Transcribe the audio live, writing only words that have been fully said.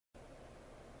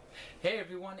Hey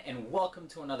everyone, and welcome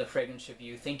to another fragrance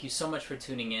review. Thank you so much for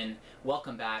tuning in.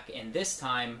 Welcome back. And this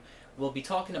time we'll be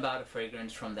talking about a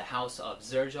fragrance from the house of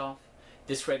Xerjoff.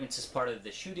 This fragrance is part of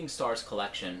the Shooting Stars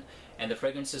collection, and the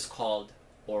fragrance is called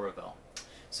Oroville.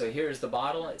 So here's the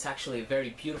bottle. It's actually a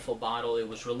very beautiful bottle. It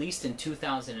was released in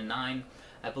 2009.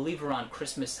 I believe around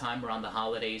Christmas time, around the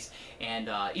holidays, and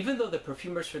even though the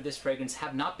perfumers for this fragrance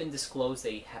have not been disclosed,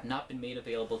 they have not been made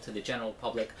available to the general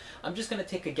public, I'm just going to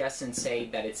take a guess and say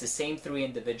that it's the same three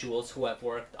individuals who have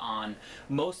worked on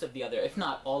most of the other, if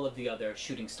not all of the other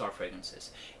Shooting Star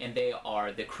fragrances. And they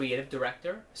are the creative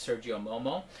director, Sergio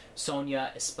Momo,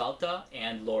 Sonia Espelta,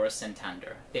 and Laura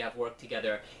Santander. They have worked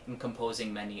together in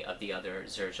composing many of the other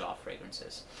Xerjoff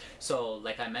fragrances. So,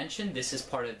 like I mentioned, this is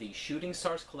part of the Shooting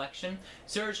Stars collection.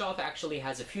 Xerjoff actually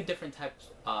has a few different types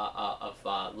of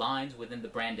lines within the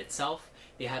brand itself.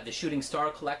 They have the Shooting Star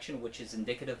collection, which is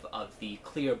indicative of the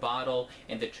clear bottle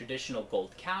and the traditional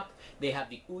gold cap. They have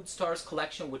the Oud Stars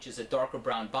collection, which is a darker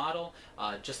brown bottle,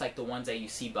 just like the ones that you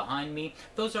see behind me.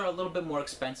 Those are a little bit more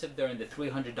expensive. They're in the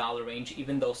 $300 range,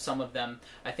 even though some of them,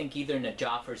 I think either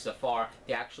Xerjoff or Zafar,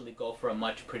 they actually go for a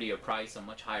much prettier price, a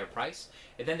much higher price.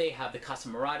 And then they have the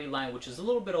Casamarati line, which is a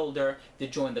little bit older, the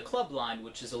Join the Club line,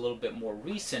 which is a little bit more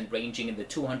recent, ranging in the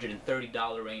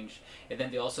 $230 range. And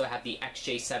then they also have the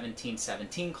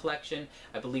XJ1717 collection.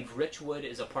 I believe Richwood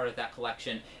is a part of that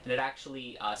collection, and it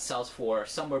actually sells for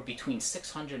somewhere between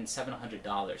 $600 and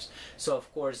 $700. So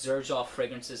of course Xerjoff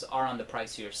fragrances are on the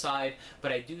pricier side,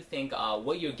 but I do think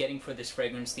what you're getting for this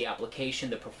fragrance, the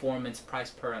application, the performance, price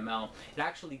per ml, it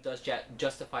actually does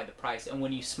justify the price. And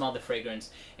when you smell the fragrance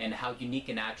and how unique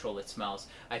and natural it smells,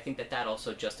 I think that that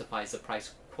also justifies the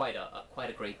price quite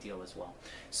a great deal as well.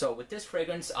 So with this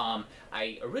fragrance,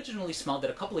 I originally smelled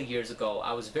it a couple of years ago.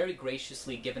 I was very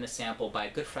graciously given a sample by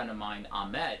a good friend of mine,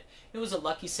 Ahmed. It was a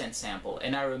Lucky Scent sample,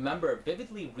 and I remember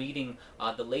vividly reading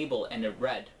the label, and it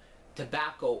read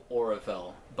Tobacco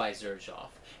Oroville by Xerjoff.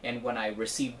 And when I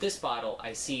received this bottle,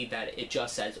 I see that it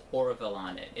just says Oroville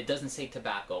on it. It doesn't say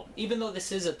tobacco, even though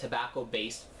this is a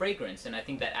tobacco-based fragrance, and I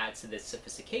think that adds to the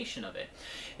sophistication of it.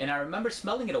 And I remember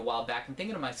smelling it a while back and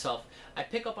thinking to myself, I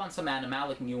pick up on some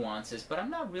animalic nuances, but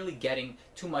I'm not really getting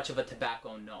too much of a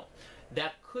tobacco note.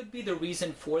 That could be the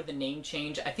reason for the name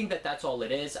change. I think that that's all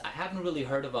it is. I haven't really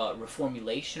heard of a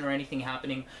reformulation or anything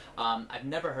happening. I've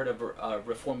never heard of a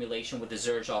reformulation with the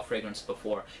Xerjoff fragrance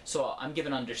before. So I'm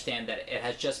given to understand that it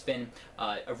has just been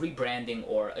a rebranding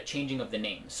or a changing of the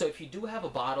name. So if you do have a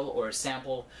bottle or a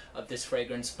sample of this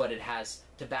fragrance, but it has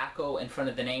tobacco in front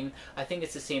of the name, I think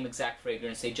it's the same exact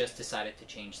fragrance. They just decided to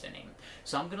change the name.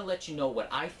 So I'm going to let you know what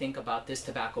I think about this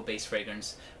tobacco-based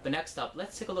fragrance. But next up,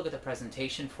 let's take a look at the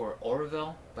presentation for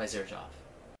Oroville by Xerjoff.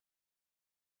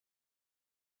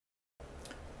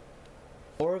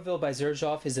 Oroville by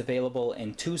Xerjoff is available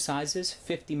in two sizes,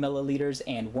 50 milliliters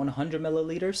and 100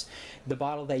 milliliters. The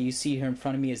bottle that you see here in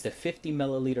front of me is the 50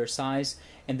 milliliter size,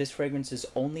 and this fragrance is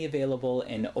only available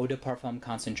in eau de parfum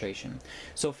concentration.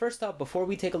 So first up, before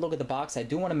we take a look at the box, I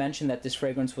do want to mention that this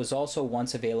fragrance was also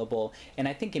once available, and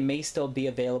I think it may still be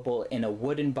available in a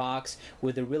wooden box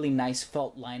with a really nice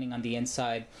felt lining on the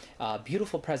inside.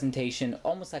 Beautiful presentation,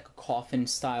 almost like a coffin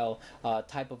style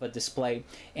type of a display.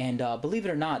 And believe it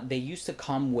or not, they used to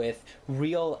come with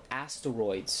real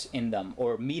asteroids in them,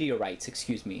 or meteorites,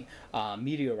 excuse me,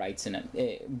 meteorites in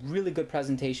it. Really good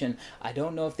presentation. I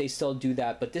don't know if they still do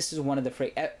that, but this is one of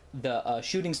the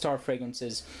Shooting Star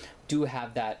fragrances do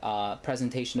have that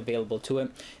presentation available to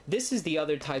it. This is the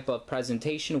other type of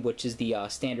presentation, which is the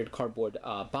standard cardboard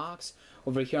box.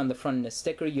 Over here on the front of the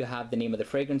sticker, you have the name of the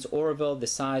fragrance, Oroville, the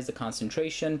size, the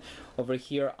concentration. Over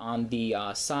here on the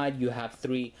side, you have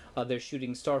three other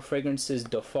Shooting Star fragrances,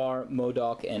 Dofar,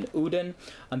 Modoc, and Uden.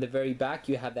 On the very back,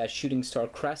 you have that Shooting Star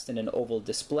crest in an oval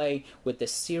display with the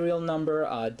serial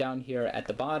number down here at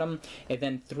the bottom. And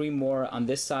then three more on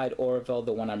this side, Oroville,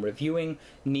 the one I'm reviewing,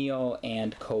 Neo,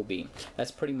 and Kobe.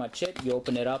 That's pretty much it. You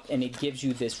open it up, and it gives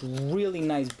you this really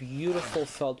nice, beautiful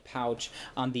felt pouch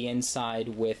on the inside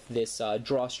with this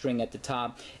drawstring at the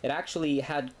top. It actually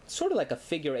had sort of like a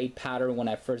figure 8 pattern when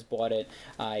I first bought it.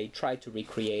 I tried to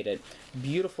recreate it.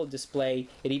 Beautiful display.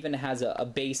 It even has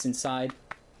a bass inside.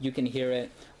 You can hear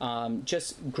it.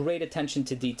 Just great attention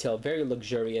to detail, very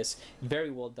luxurious,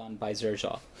 very well done by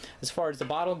Xerjoff. As far as the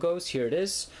bottle goes, here it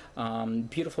is.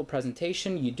 Beautiful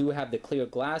presentation. You do have the clear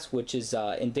glass, which is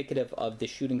indicative of the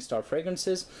Shooting Star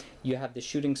fragrances. You have the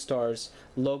Shooting Stars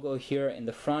logo here in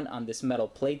the front on this metal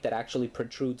plate that actually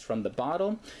protrudes from the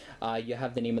bottle. You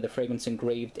have the name of the fragrance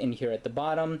engraved in here at the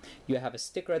bottom. You have a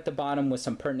sticker at the bottom with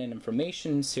some pertinent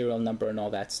information, serial number, and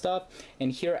all that stuff.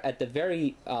 And here at the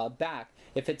very back,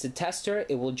 If it's a tester,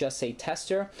 it will just say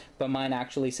tester, but mine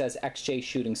actually says XJ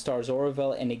Shooting Stars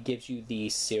Oroville, and it gives you the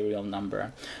serial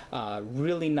number.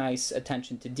 Really nice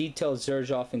attention to detail,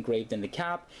 Xerjoff engraved in the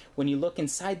cap. When you look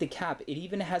inside the cap, it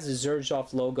even has a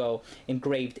Xerjoff logo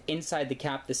engraved inside the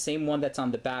cap, the same one that's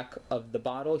on the back of the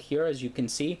bottle here, as you can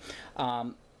see.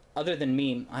 Other than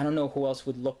me, I don't know who else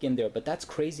would look in there, but that's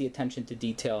crazy attention to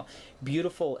detail.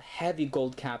 Beautiful, heavy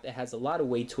gold cap. It has a lot of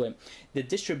weight to it. The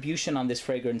distribution on this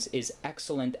fragrance is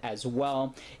excellent as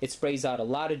well. It sprays out a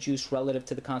lot of juice relative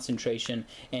to the concentration,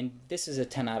 and this is a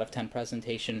 10 out of 10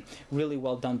 presentation. Really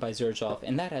well done by Xerjoff,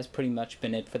 and that has pretty much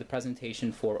been it for the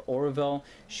presentation for Oroville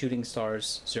Shooting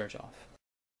Stars Xerjoff.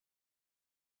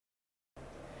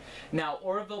 Now,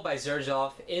 Oroville by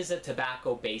Xerjoff is a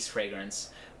tobacco-based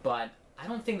fragrance, but I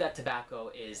don't think that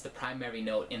tobacco is the primary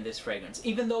note in this fragrance,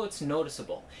 even though it's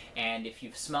noticeable. And if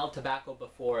you've smelled tobacco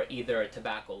before, either a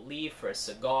tobacco leaf or a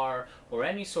cigar or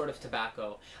any sort of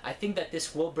tobacco, I think that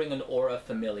this will bring an aura of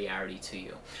familiarity to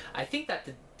you. I think that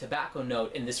the tobacco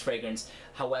note in this fragrance,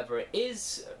 however,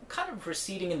 is kind of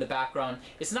receding in the background.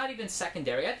 It's not even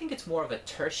secondary. I think it's more of a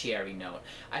tertiary note.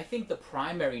 I think the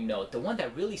primary note, the one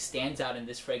that really stands out in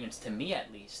this fragrance, to me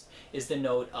at least, is the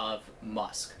note of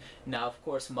musk. Now, of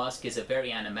course, musk is a very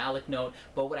animalic note,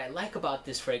 but what I like about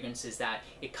this fragrance is that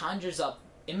it conjures up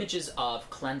images of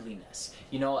cleanliness.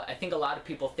 You know, I think a lot of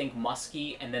people think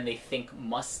musky and then they think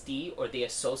musty, or they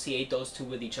associate those two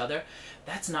with each other.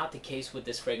 That's not the case with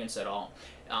this fragrance at all.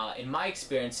 In my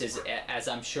experiences, as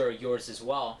I'm sure yours as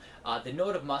well, the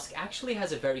note of musk actually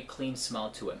has a very clean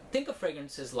smell to it. Think of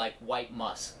fragrances like White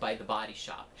Musk by The Body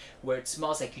Shop, where it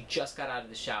smells like you just got out of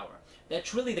the shower.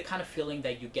 That's really the kind of feeling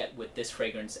that you get with this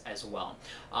fragrance as well.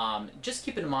 Just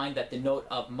keep in mind that the note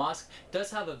of musk does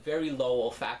have a very low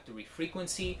olfactory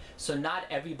frequency, so not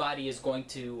everybody is going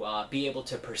to be able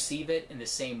to perceive it in the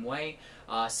same way.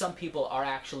 Some people are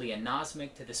actually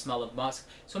anosmic to the smell of musk,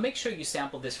 so make sure you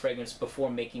sample this fragrance before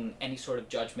making any sort of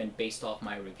judgment based off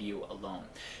my review alone.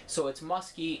 So it's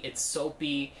musky, it's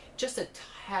soapy, just a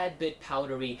tad bit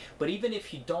powdery, but even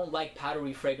if you don't like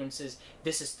powdery fragrances,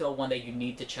 this is still one that you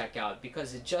need to check out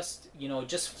because it just, you know,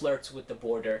 just flirts with the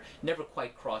border, never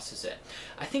quite crosses it.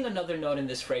 I think another note in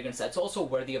this fragrance that's also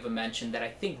worthy of a mention that I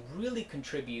think really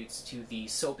contributes to the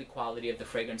soapy quality of the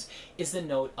fragrance is the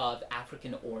note of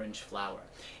African orange flower.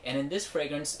 And in this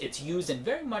fragrance, it's used in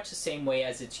very much the same way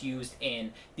as it's used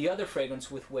in the other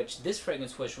fragrance with which this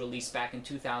fragrance was released back in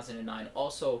 2009,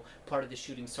 also part of the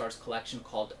Shooting Stars collection,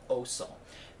 called Osol.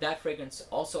 That fragrance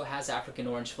also has African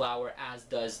orange flower, as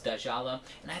does Dajala,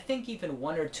 and I think even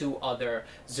one or two other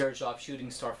Xerjoff Shooting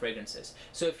Star fragrances.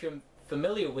 So if you're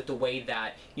familiar with the way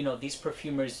that, you know, these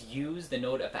perfumers use the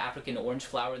note of African orange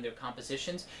flower in their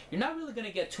compositions, you're not really going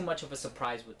to get too much of a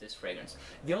surprise with this fragrance.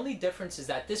 The only difference is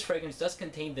that this fragrance does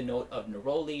contain the note of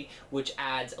neroli, which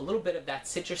adds a little bit of that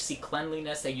citrusy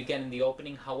cleanliness that you get in the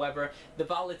opening. However, the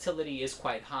volatility is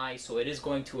quite high, so it is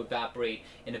going to evaporate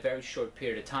in a very short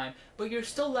period of time, but you're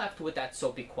still left with that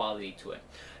soapy quality to it.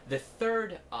 The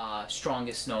third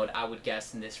strongest note, I would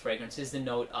guess, in this fragrance is the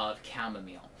note of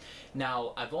chamomile.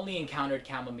 Now, I've only encountered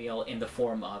chamomile in the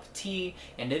form of tea,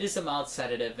 and it is a mild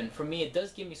sedative, and for me it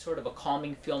does give me sort of a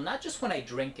calming feel, not just when I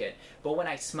drink it, but when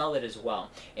I smell it as well.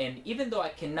 And even though I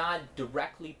cannot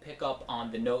directly pick up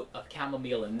on the note of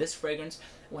chamomile in this fragrance,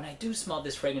 when I do smell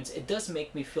this fragrance, it does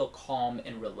make me feel calm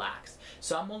and relaxed.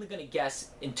 So I'm only going to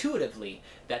guess intuitively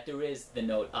that there is the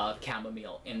note of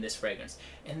chamomile in this fragrance.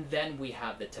 And then we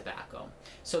have the tobacco.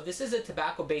 So this is a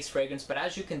tobacco-based fragrance, but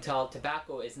as you can tell,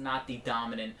 tobacco is not the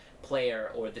dominant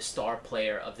player or the star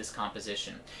player of this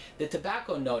composition. The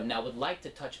tobacco note, and I would like to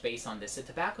touch base on this, the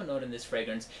tobacco note in this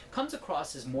fragrance comes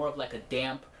across as more of like a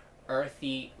damp,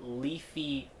 earthy,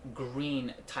 leafy,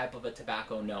 green type of a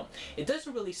tobacco note. It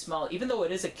doesn't really smell, even though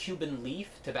it is a Cuban leaf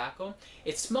tobacco,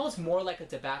 it smells more like a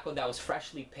tobacco that was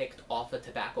freshly picked off a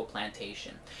tobacco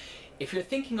plantation. If you're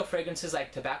thinking of fragrances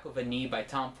like Tobacco Vanille by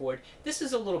Tom Ford, this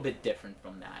is a little bit different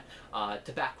from that.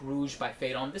 Tobacco Rouge by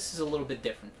Phaeton, this is a little bit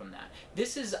different from that.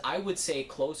 This is, I would say,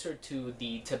 closer to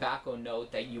the tobacco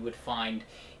note that you would find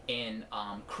in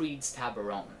Creed's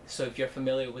Tabaron. So if you're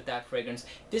familiar with that fragrance,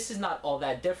 this is not all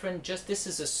that different, just this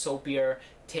is a soapier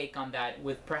take on that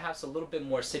with perhaps a little bit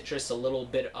more citrus, a little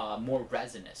bit more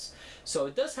resinous. So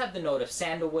it does have the note of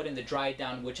sandalwood in the dry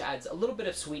down, which adds a little bit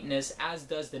of sweetness, as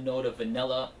does the note of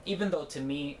vanilla, even though to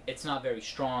me it's not very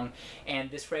strong.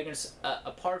 And this fragrance,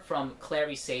 apart from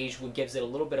clary sage, which gives it a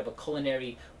little bit of a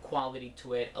culinary quality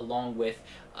to it, along with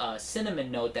a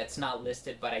cinnamon note that's not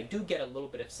listed, but I do get a little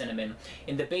bit of cinnamon.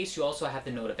 In the base you also have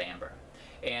the note of amber.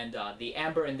 And the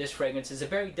amber in this fragrance is a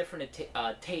very different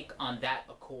take on that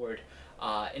accord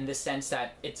in the sense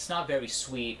that it's not very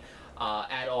sweet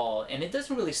at all, and it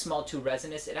doesn't really smell too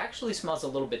resinous. It actually smells a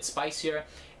little bit spicier,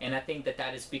 and I think that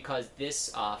that is because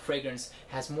this fragrance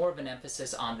has more of an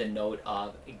emphasis on the note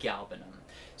of galbanum.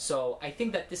 So I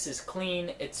think that this is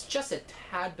clean. It's just a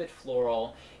tad bit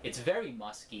floral. It's very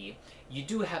musky. You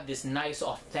do have this nice,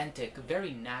 authentic,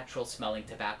 very natural smelling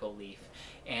tobacco leaf.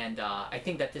 And I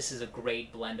think that this is a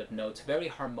great blend of notes, very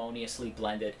harmoniously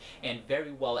blended and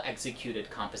very well executed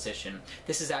composition.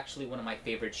 This is actually one of my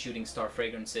favorite shooting star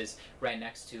fragrances, right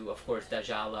next to, of course,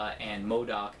 Dajala and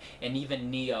Modoc, and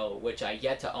even Neo, which I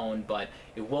yet to own, but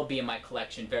it will be in my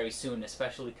collection very soon,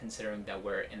 especially considering that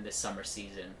we're in the summer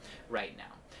season right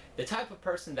now. The type of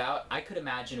person that I could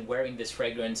imagine wearing this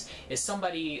fragrance is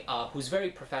somebody who's very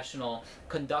professional,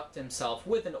 conduct himself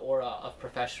with an aura of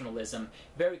professionalism,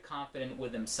 very confident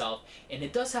with himself, and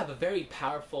it does have a very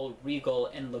powerful, regal,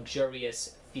 and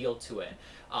luxurious feel to it.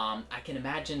 I can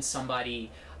imagine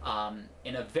somebody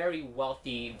in a very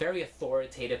wealthy, very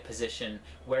authoritative position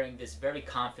wearing this very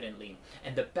confidently,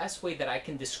 and the best way that I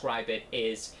can describe it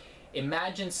is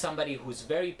imagine somebody who's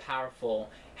very powerful,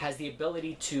 has the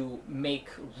ability to make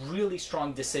really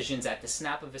strong decisions at the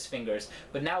snap of his fingers,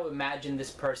 but now imagine this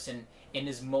person in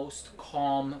his most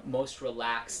calm, most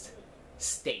relaxed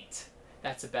state.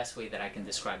 That's the best way that I can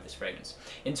describe this fragrance.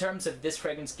 In terms of this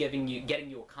fragrance getting you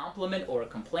a compliment or a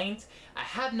complaint, I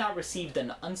have not received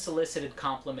an unsolicited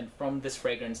compliment from this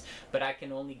fragrance, but I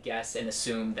can only guess and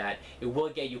assume that it will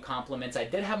get you compliments. I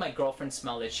did have my girlfriend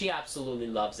smell it. She absolutely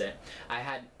loves it. I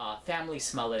had family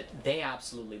smell it. They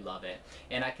absolutely love it.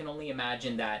 And I can only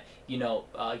imagine that, you know,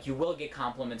 you will get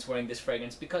compliments wearing this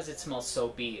fragrance because it smells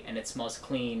soapy and it smells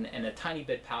clean and a tiny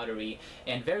bit powdery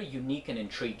and very unique and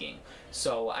intriguing.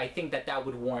 So I think that that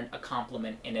would warrant a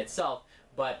compliment in itself,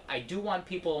 but I do want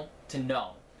people to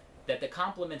know that the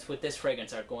compliments with this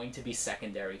fragrance are going to be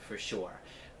secondary for sure.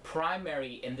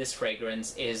 Primary in this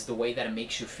fragrance is the way that it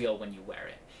makes you feel when you wear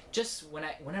it. Just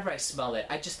whenever I smell it,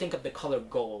 I just think of the color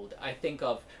gold. I think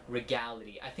of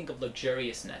regality. I think of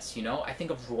luxuriousness, you know? I think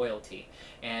of royalty.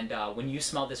 And when you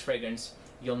smell this fragrance,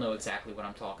 you'll know exactly what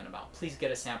I'm talking about. Please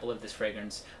get a sample of this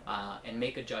fragrance and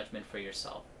make a judgment for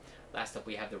yourself. Last up,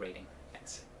 we have the rating.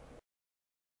 Thanks.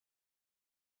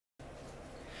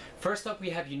 First up, we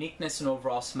have uniqueness and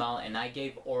overall smell, and I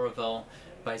gave Oroville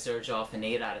by Xerjoff an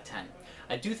 8 out of 10.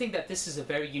 I do think that this is a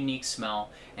very unique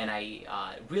smell, and I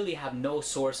really have no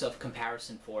source of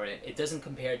comparison for it. It doesn't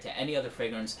compare to any other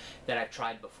fragrance that I've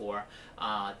tried before.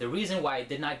 The reason why I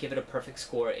did not give it a perfect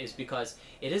score is because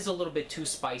it is a little bit too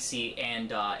spicy,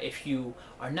 and if you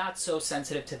are not so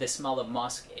sensitive to the smell of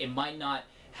musk, it might not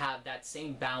have that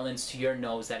same balance to your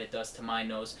nose that it does to my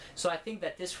nose. So I think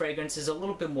that this fragrance is a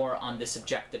little bit more on the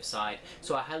subjective side,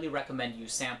 so I highly recommend you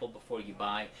sample before you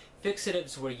buy.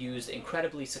 Fixatives were used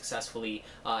incredibly successfully,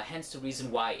 hence the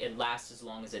reason why it lasts as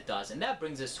long as it does. And that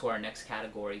brings us to our next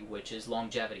category, which is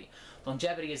longevity.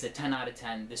 Longevity is a 10 out of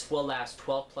 10. This will last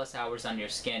 12 plus hours on your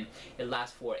skin. It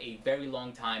lasts for a very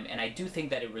long time, and I do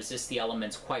think that it resists the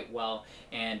elements quite well,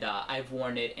 and I've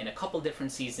worn it in a couple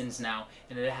different seasons now,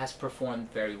 and it has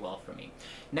performed very well for me.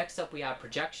 Next up, we have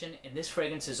projection, and this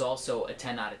fragrance is also a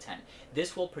 10 out of 10.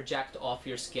 This will project off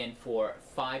your skin for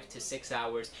 5 to 6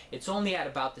 hours. It's only at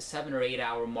about the 7 or 8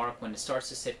 hour mark when it starts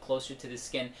to sit closer to the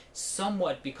skin,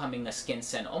 somewhat becoming a skin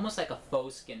scent, almost like a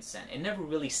faux skin scent. It never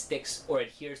really sticks or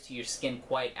adheres to your skin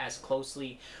quite as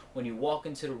closely. When you walk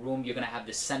into the room, you're going to have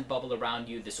this scent bubble around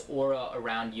you, this aura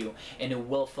around you, and it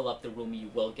will fill up the room. You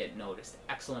will get noticed.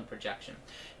 Excellent projection.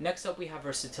 Next up, we have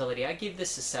versatility. I gave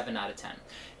this a 7 out of 10.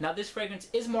 Now, this fragrance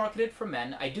is marketed for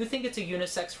men. I do think it's a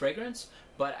unisex fragrance,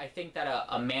 but I think that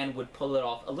a man would pull it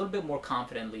off a little bit more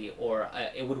confidently, or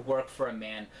it would work for a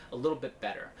man a little bit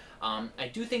better. I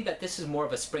do think that this is more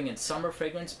of a spring and summer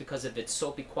fragrance because of its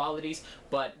soapy qualities,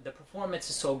 but the performance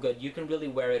is so good. You can really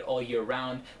wear it all year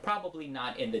round, probably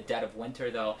not in the dead of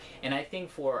winter though. And I think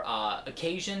for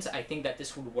occasions, I think that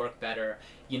this would work better,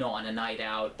 you know, on a night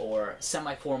out or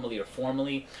semi-formally or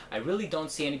formally. I really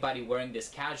don't see anybody wearing this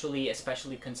casually,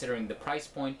 especially considering the price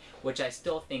point, which I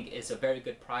still think is a very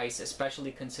good price,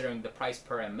 especially considering the price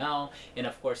per ml. And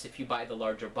of course, if you buy the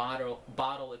larger bottle,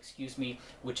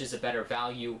 which is a better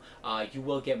value, you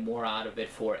will get more out of it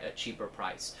for a cheaper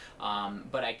price.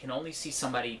 But I can only see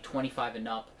somebody 25 and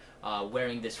up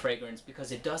wearing this fragrance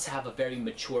because it does have a very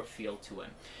mature feel to it.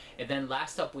 And then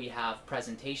last up, we have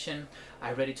presentation. I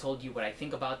already told you what I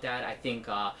think about that. I think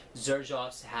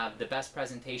Xerjoffs have the best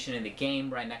presentation in the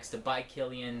game, right next to By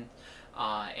Kilian,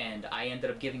 and I ended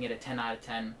up giving it a 10 out of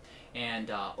 10. And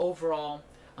overall,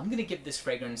 I'm going to give this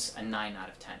fragrance a 9 out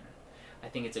of 10. I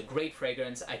think it's a great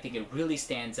fragrance. I think it really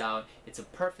stands out. It's a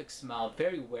perfect smell,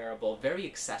 very wearable, very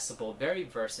accessible, very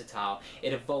versatile.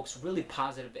 It evokes really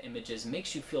positive images,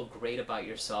 makes you feel great about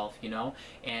yourself, you know,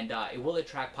 and it will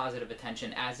attract positive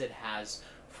attention as it has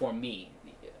for me,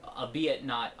 albeit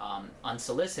not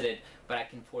unsolicited, but I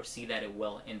can foresee that it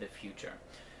will in the future.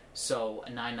 So a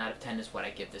 9 out of 10 is what I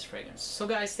give this fragrance. So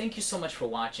guys, thank you so much for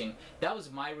watching. That was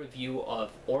my review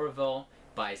of Oroville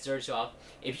by Xerjoff.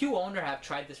 If you own or have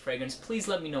tried this fragrance, please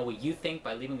let me know what you think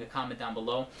by leaving a comment down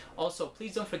below. Also,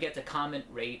 please don't forget to comment,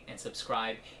 rate, and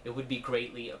subscribe. It would be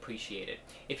greatly appreciated.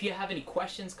 If you have any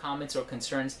questions, comments, or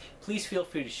concerns, please feel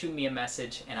free to shoot me a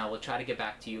message and I will try to get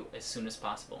back to you as soon as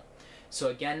possible. So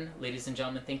again, ladies and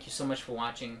gentlemen, thank you so much for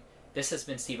watching. This has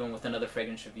been Steven with another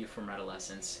fragrance review from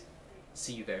Redolessence.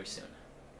 See you very soon.